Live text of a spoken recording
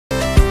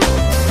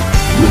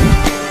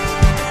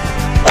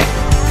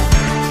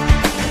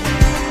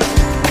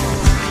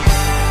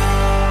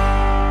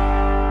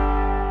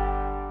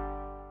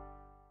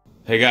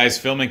Hey guys,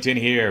 Filmington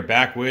here,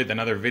 back with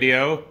another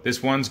video.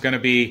 This one's going to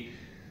be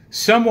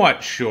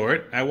somewhat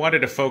short. I wanted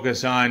to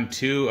focus on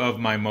two of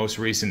my most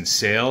recent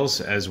sales,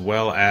 as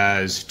well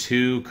as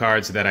two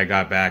cards that I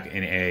got back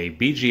in a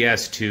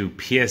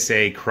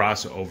BGS-to-PSA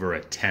crossover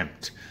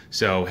attempt.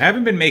 So,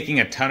 haven't been making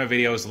a ton of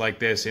videos like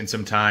this in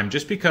some time,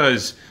 just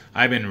because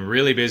I've been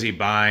really busy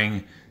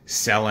buying,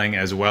 selling,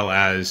 as well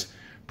as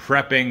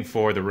prepping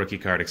for the rookie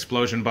card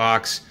explosion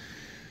box.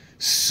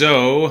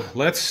 So,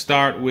 let's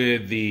start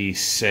with the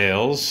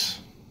sales.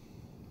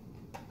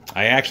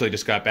 I actually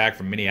just got back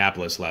from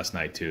Minneapolis last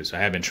night too, so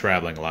I have been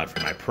traveling a lot for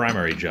my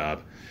primary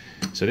job.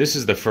 So this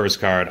is the first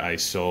card I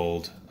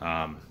sold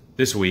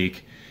this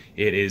week.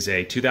 It is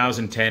a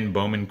 2010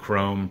 Bowman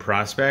Chrome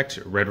Prospect,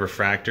 Red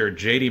Refractor,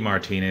 JD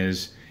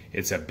Martinez.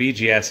 It's a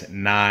BGS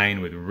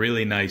 9 with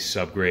really nice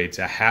subgrades,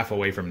 a half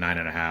away from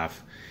 9.5.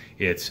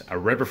 It's a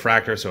red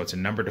refractor, so it's a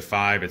number to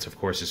 5. It's, of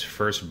course, his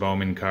first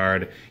Bowman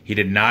card. He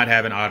did not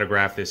have an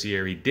autograph this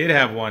year. He did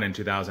have one in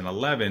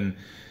 2011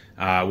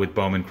 with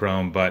Bowman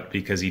Chrome, but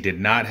because he did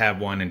not have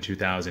one in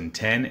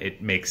 2010,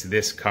 it makes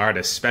this card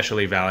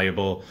especially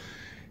valuable.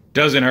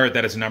 Doesn't hurt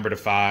that it's number to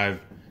 5.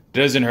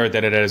 Doesn't hurt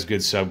that it has good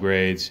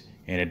subgrades.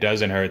 And it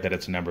doesn't hurt that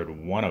it's numbered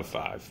 1 of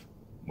 5,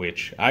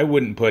 which I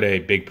wouldn't put a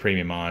big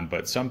premium on,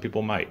 but some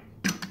people might.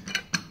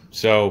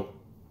 So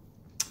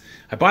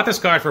I bought this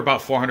card for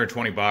about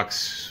 420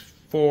 bucks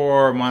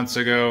 4 months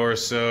ago or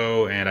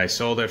so, and I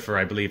sold it for,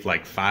 I believe,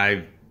 like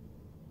 $575,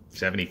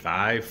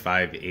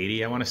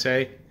 $580, I want to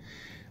say.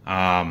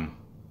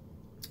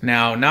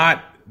 Now,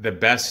 not the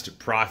best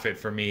profit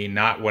for me,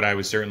 not what I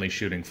was certainly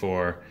shooting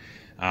for.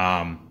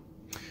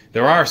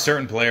 There are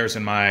certain players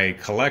in my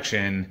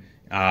collection,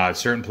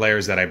 certain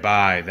players that I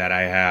buy that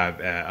I have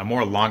a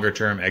more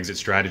longer-term exit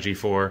strategy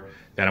for,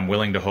 that I'm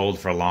willing to hold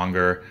for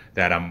longer,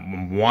 that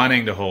I'm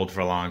wanting to hold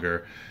for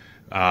longer.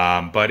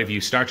 But if you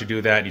start to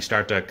do that, you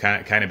start to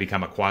kind of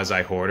become a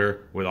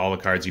quasi-hoarder with all the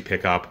cards you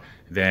pick up,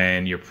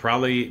 then you're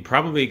probably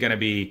going to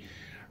be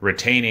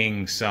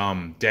retaining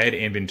some dead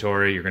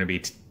inventory. You're going to be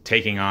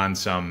taking on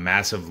some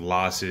massive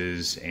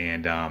losses,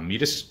 and you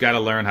just got to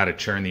learn how to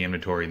churn the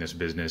inventory in this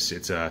business.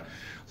 It's a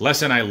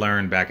lesson I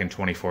learned back in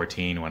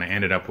 2014 when I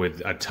ended up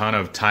with a ton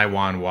of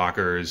Taiwan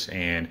Walkers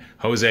and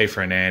Jose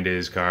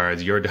Fernandez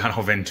cards,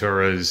 Yordano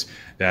Venturas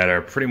that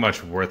are pretty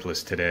much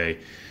worthless today.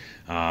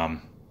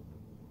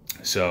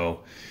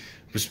 So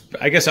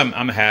I guess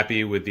I'm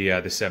happy with the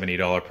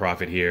 $70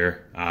 profit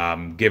here,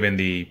 given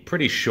the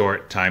pretty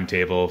short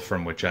timetable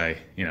from which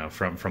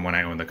from when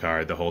I owned the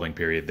card, the holding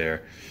period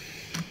there.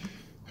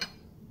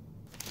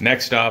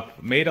 Next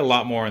up, made a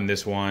lot more in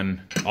this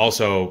one,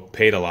 also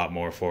paid a lot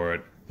more for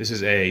it. This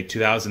is a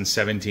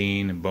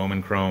 2017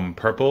 Bowman Chrome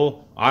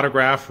Purple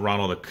autograph,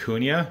 Ronald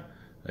Acuna.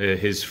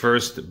 His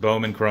first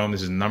Bowman Chrome.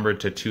 This is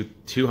numbered to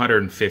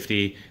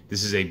 250.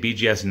 This is a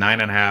BGS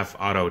 9.5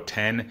 Auto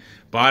 10.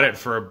 Bought it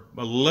for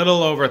a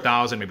little over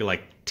 $1,000, maybe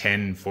like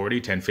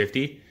 $1040,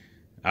 $1050.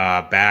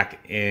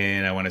 Back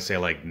in, I want to say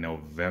like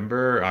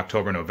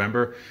October,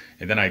 November.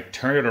 And then I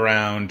turned it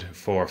around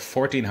for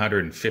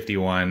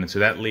 $1,451. So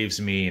that leaves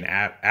me an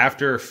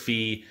after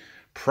fee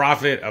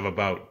profit of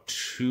about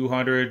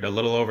 $200, a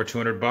little over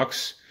 200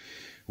 bucks,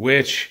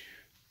 which,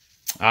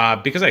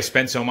 because I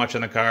spent so much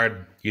on the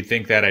card, you'd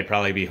think that I'd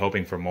probably be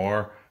hoping for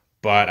more,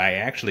 but I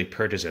actually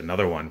purchased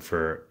another one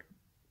for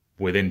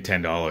within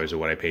 $10 of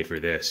what I paid for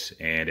this,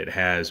 and it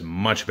has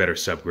much better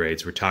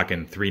subgrades. We're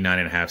talking 3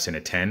 9.5s and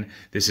a 10.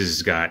 This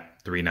has got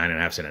 3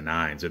 9.5s and a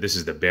 9, so this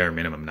is the bare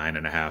minimum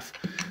 9.5.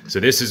 So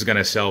this is going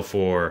to sell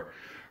for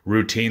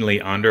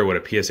routinely under what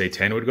a PSA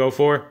 10 would go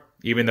for,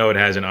 even though it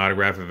has an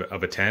autograph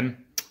of a 10,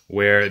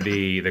 where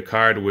the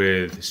card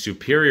with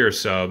superior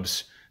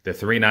subs, the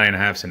 3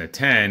 9.5s and a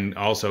 10,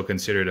 also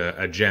considered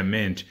a gem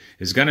mint,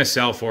 is going to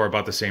sell for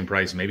about the same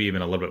price, maybe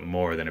even a little bit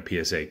more than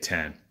a PSA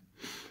 10.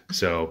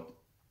 So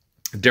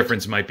the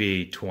difference might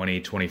be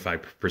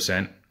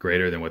 20-25%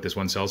 greater than what this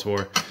one sells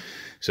for.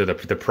 So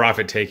the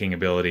profit taking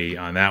ability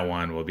on that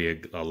one will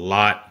be a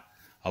lot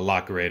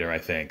greater, I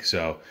think.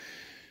 So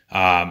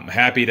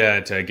happy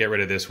to get rid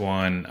of this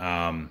one.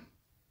 I'm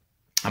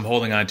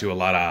holding on to a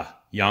lot of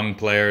young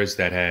players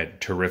that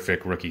had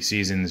terrific rookie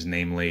seasons,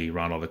 namely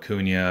Ronald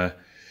Acuna,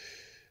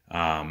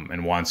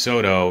 and Juan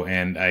Soto,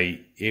 and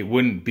it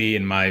wouldn't be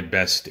in my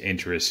best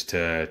interest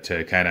to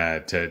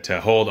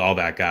hold all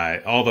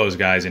those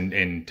guys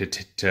and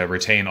to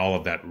retain all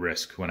of that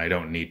risk when I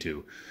don't need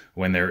to,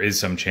 when there is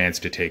some chance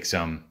to take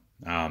some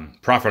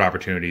profit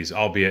opportunities,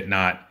 albeit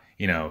not,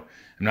 I'm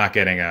not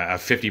getting a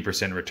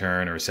 50%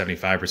 return or a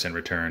 75%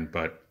 return,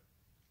 but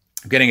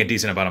I'm getting a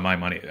decent amount of my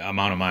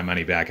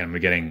money back, and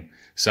I'm getting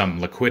some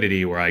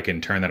liquidity where I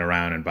can turn that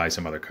around and buy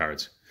some other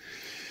cards.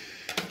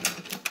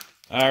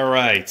 All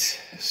right,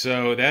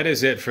 so that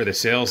is it for the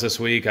sales this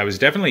week. I was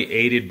definitely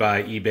aided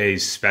by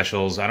eBay's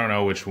specials. I don't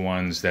know which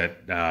ones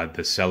that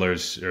the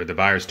sellers or the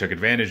buyers took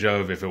advantage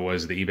of, if it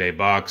was the eBay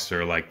box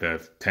or like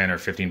the 10 or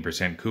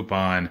 15%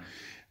 coupon,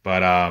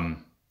 but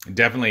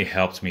definitely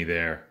helped me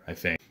there, I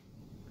think.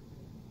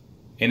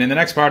 And in the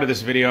next part of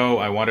this video,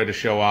 I wanted to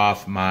show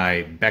off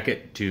my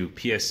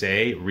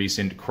Beckett-to-PSA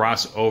recent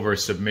crossover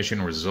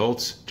submission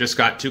results. Just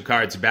got 2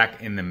 cards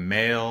back in the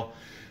mail.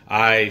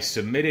 I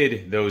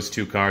submitted those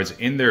 2 cards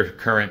in their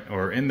current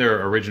or in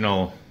their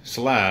original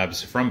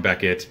slabs from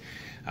Beckett.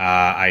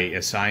 I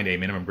assigned a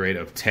minimum grade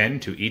of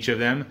 10 to each of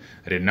them.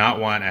 I did not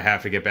want to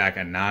have to get back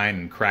a 9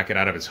 and crack it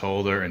out of its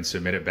holder and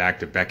submit it back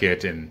to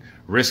Beckett and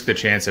risk the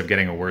chance of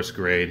getting a worse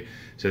grade.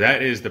 So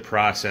that is the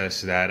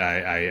process that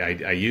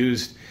I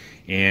used.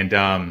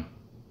 And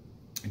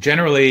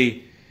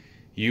generally,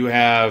 you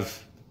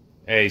have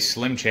a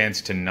slim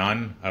chance to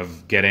none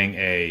of getting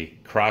a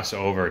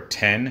crossover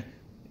 10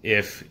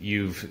 if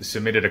you've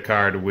submitted a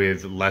card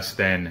with less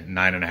than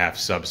 9.5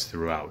 subs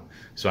throughout.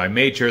 So I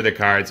made sure the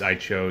cards I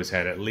chose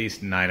had at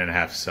least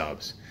 9.5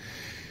 subs.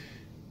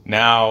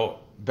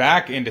 Now,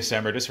 back in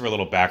December, just for a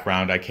little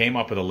background, I came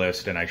up with a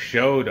list and I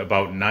showed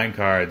about 9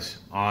 cards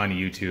on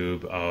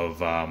YouTube of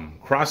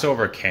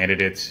crossover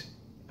candidates.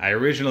 I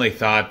originally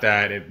thought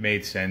that it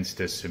made sense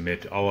to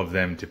submit all of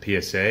them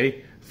to PSA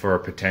for a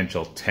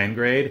potential 10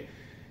 grade.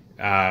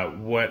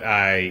 What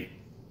I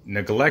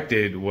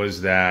neglected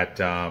was that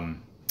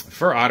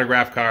for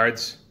autograph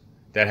cards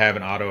that have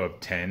an auto of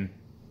 10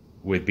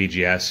 with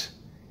BGS,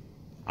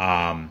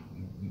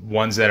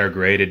 ones that are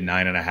graded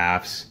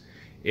 9.5s,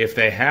 if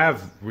they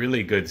have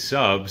really good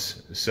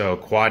subs, so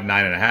quad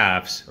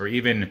 9.5s, or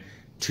even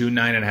 2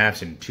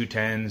 9.5s and 2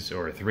 10s,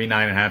 or 3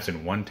 9.5s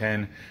and 1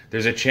 10,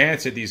 there's a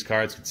chance that these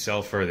cards could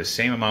sell for the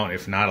same amount,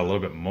 if not a little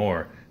bit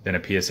more, than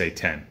a PSA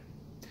 10.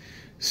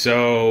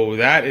 So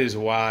that is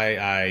why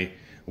I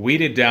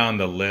weeded down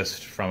the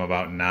list from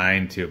about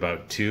 9 to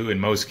about 2. In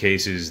most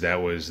cases,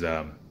 that was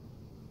the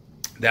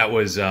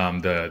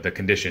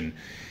condition.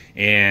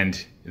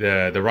 And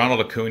the Ronald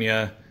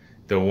Acuna,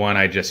 the one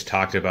I just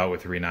talked about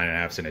with 3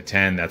 9.5s and a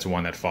 10, that's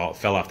one that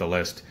fell off the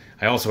list.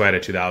 I also had a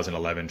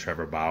 2011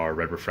 Trevor Bauer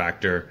Red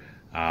Refractor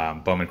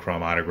Bowman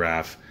Chrome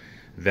autograph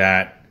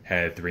that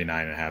had 3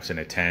 9.5s and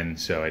a 10,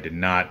 so I did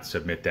not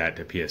submit that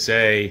to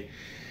PSA.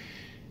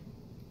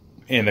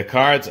 And the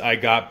cards I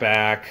got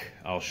back,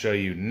 I'll show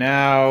you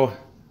now.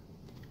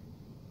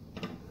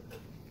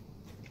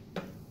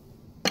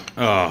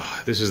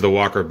 Oh, this is the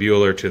Walker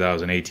Buehler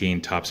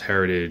 2018 Topps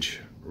Heritage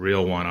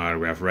Real One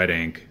autograph, red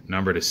ink,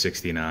 numbered to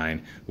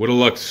 69. Would have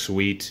looked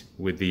sweet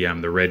with the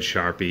red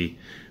Sharpie,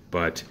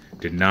 but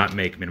did not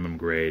make minimum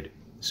grade.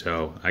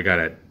 So I got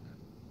it.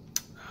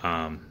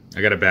 I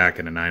got it back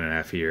in a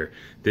 9.5 here.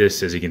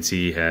 This, as you can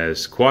see,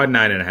 has quad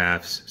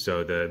 9.5s.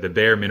 So the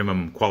bare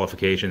minimum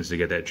qualifications to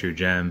get that true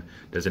gem.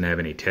 Doesn't have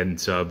any 10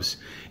 subs.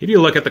 If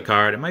you look at the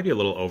card, it might be a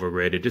little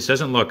overgraded. It just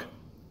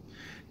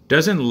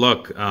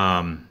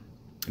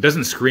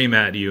doesn't scream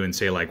at you and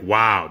say like,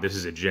 wow, this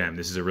is a gem.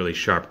 This is a really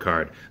sharp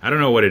card. I don't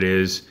know what it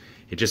is.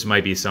 It just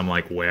might be some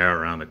like wear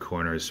around the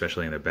corners,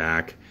 especially in the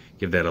back.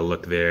 Give that a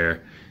look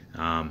there.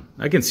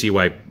 I can see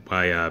why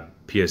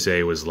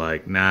PSA was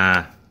like,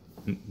 nah,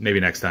 maybe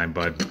next time,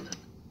 bud.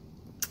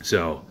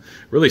 So,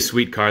 really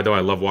sweet card, though. I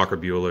love Walker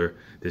Buehler.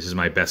 This is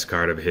my best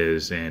card of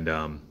his.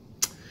 And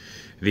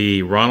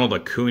the Ronald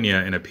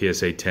Acuna in a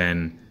PSA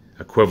 10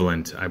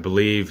 equivalent, I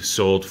believe,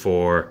 sold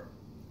for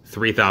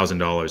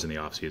 $3,000 in the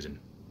offseason.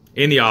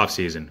 In the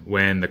offseason,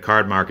 when the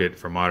card market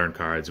for modern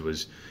cards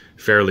was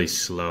fairly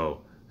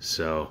slow.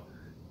 So,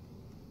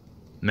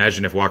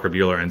 imagine if Walker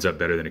Buehler ends up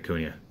better than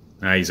Acuna.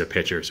 He's a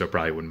pitcher, so it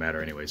probably wouldn't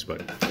matter anyways.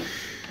 But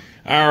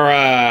all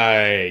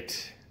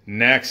right.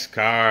 Next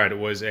card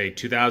was a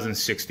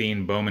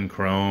 2016 Bowman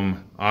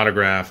Chrome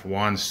autograph,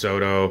 Juan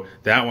Soto.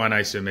 That one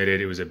I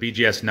submitted. It was a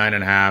BGS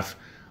 9.5,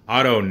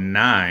 auto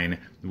 9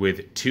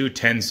 with 2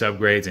 10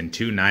 subgrades and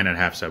 2 9.5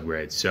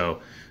 subgrades.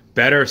 So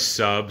better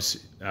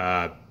subs.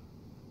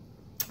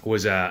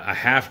 Was a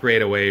half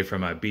grade away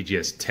from a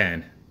BGS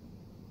 10.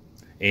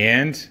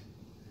 And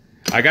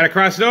I got it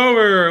crossed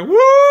over. Woo!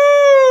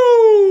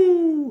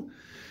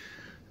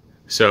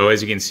 So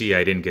as you can see,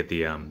 I didn't get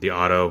the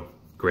auto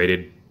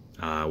graded.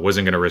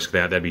 Wasn't going to risk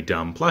that. That'd be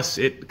dumb. Plus,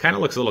 it kind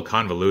of looks a little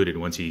convoluted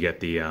once you get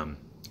the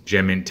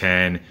Gem Mint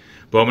 10.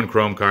 Bowman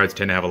Chrome cards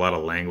tend to have a lot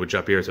of language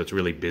up here, so it's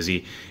really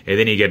busy. And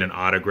then you get an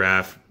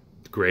autograph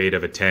grade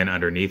of a 10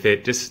 underneath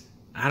it. Just,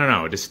 I don't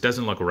know. It just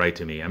doesn't look right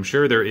to me. I'm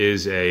sure there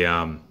is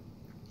a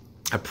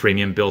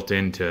premium built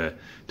into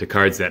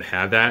cards that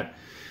have that.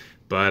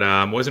 But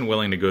wasn't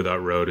willing to go that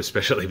road,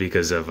 especially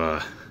because of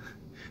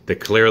the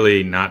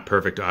clearly not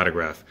perfect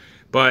autograph.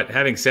 But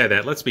having said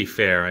that, let's be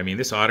fair. I mean,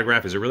 this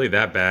autograph, is it really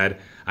that bad?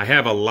 I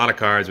have a lot of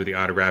cards where the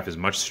autograph is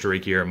much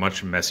streakier,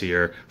 much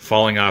messier,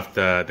 falling off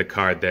the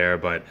card there,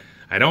 but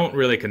I don't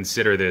really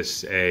consider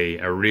this a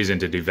reason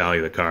to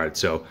devalue the card.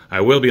 So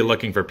I will be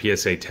looking for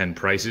PSA 10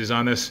 prices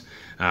on this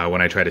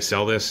when I try to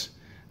sell this.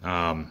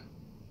 Yeah,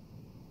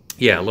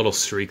 a little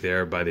streak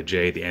there by the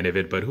J at the end of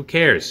it, but who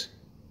cares?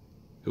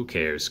 Who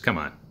cares? Come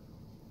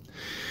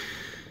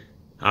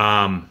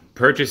on.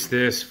 Purchased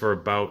this for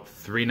about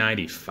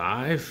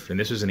 $395, and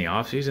this was in the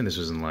off season. This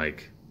was in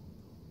like,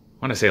 I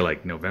want to say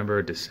like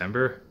November,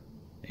 December,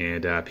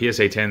 and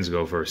PSA 10s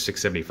go for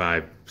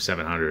 $675,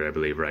 $700, I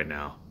believe, right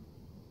now.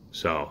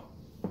 So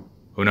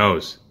Who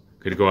knows?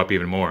 Could go up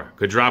even more.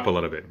 Could drop a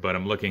little bit, but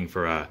I'm looking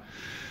for a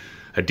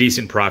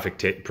decent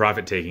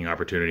profit-taking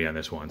opportunity on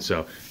this one.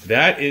 So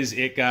that is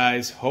it,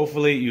 guys.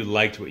 Hopefully you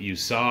liked what you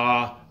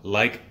saw.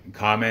 Like,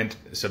 comment,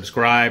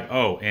 subscribe.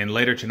 Oh, and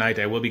later tonight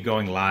I will be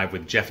going live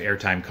with Jeff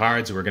Airtime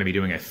Cards. We're going to be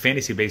doing a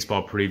fantasy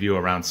baseball preview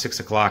around 6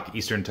 o'clock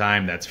Eastern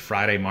Time. That's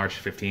Friday,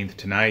 March 15th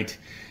tonight.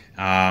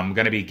 I'm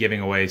going to be giving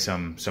away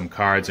some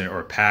cards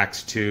or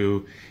packs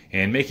too,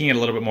 and making it a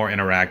little bit more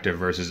interactive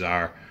versus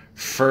our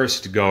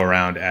first go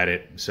around at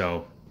it.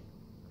 So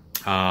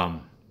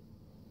that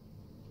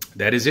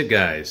is it,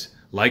 guys.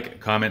 Like,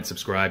 comment,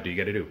 subscribe. Do you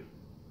got to do?